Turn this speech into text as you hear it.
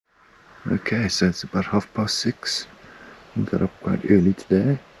Okay, so it's about 6:30. We got up quite early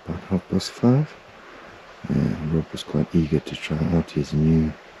today, about 5:30. And Rob was quite eager to try out his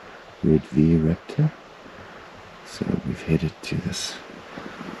new Red V-Raptor. So we've headed to this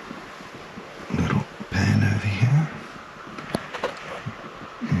little pan over here.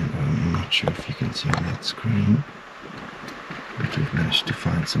 And I'm not sure if you can see on that screen, but we've managed to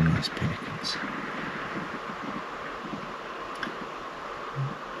find some nice pelicans.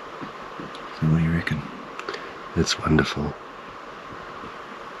 So what do you reckon? It's wonderful.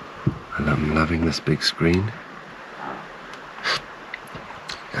 And I'm loving this big screen.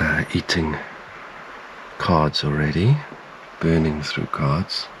 Eating cards already, burning through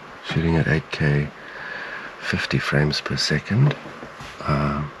cards, shooting at 8K, 50 frames per second.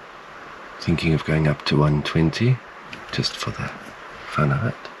 Thinking of going up to 120, just for the fun of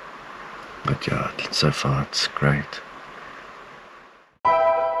it. But yeah, so far it's great.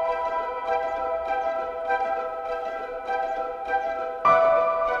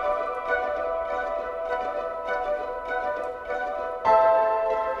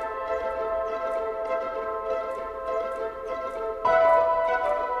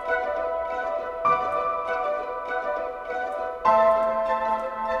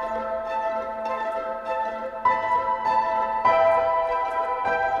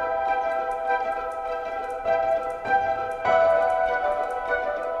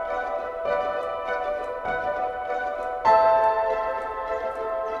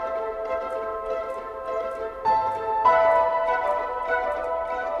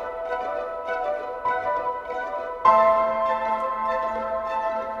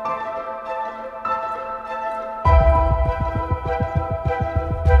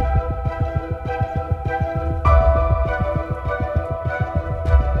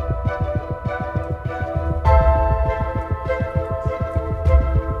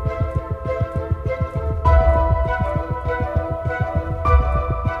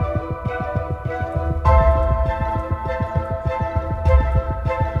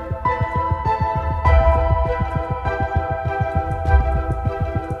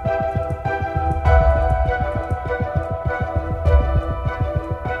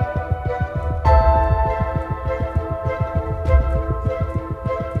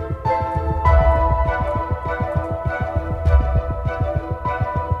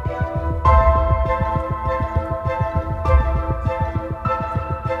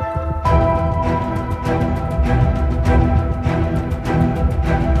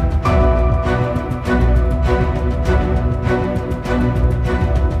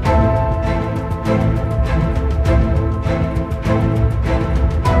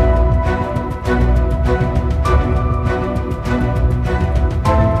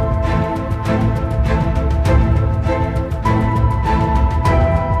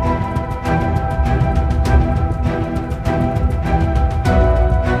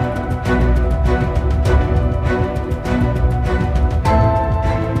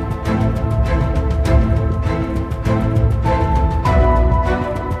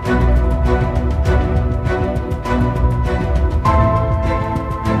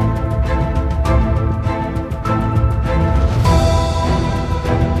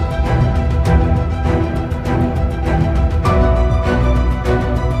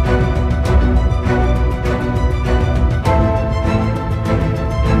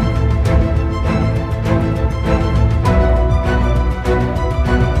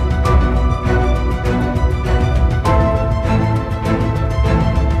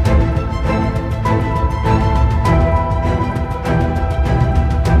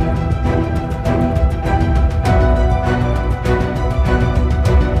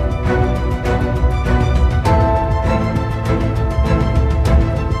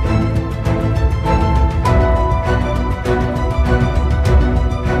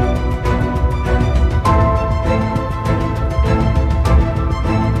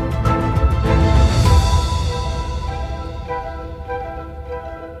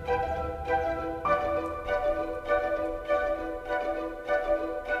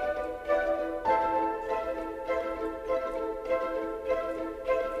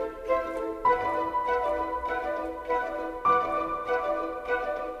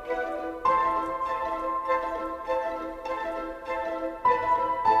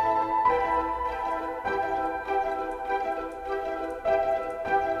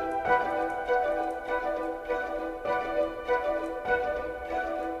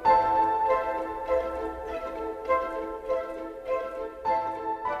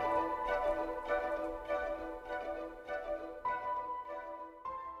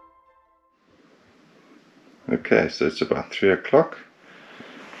 Okay, so it's about 3 o'clock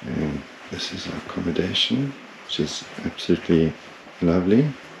and This is our accommodation, which is absolutely lovely.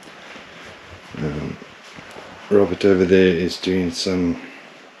 Robert over there is doing some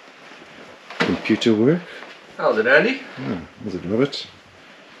computer work. How's it, Andy? Oh, is it Robert?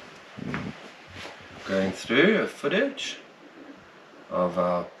 Going through a footage of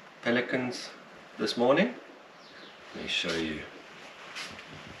our pelicans this morning. Let me show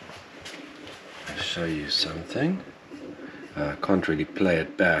you something. I can't really play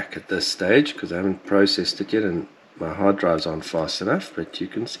it back at this stage because I haven't processed it yet and my hard drives aren't fast enough, but you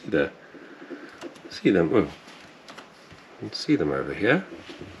can see them. Oh, you can see them over here.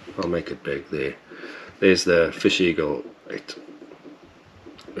 I'll make it big there. There's the fish eagle. Right.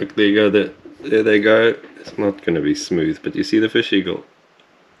 Look, there you go. There they go. It's not going to be smooth, but you see the fish eagle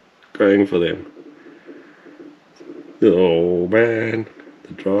going for them. Oh man,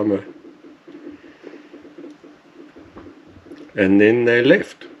 the drama. And then they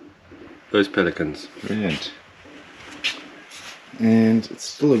left, those pelicans. Brilliant. And it's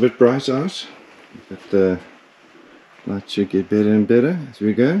still a bit bright out, but the light should get better and better as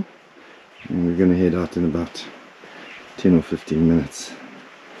we go. And we're going to head out in about 10 or 15 minutes.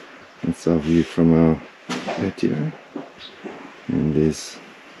 That's our view from our patio. And there's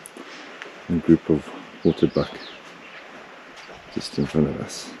a group of water buck just in front of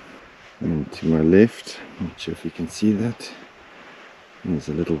us. And to my left, I'm not sure if you can see that, there's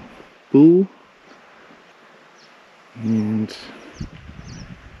a little pool. And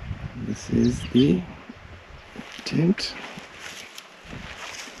this is the tent,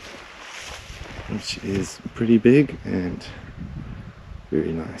 which is pretty big and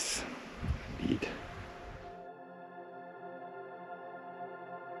very nice indeed.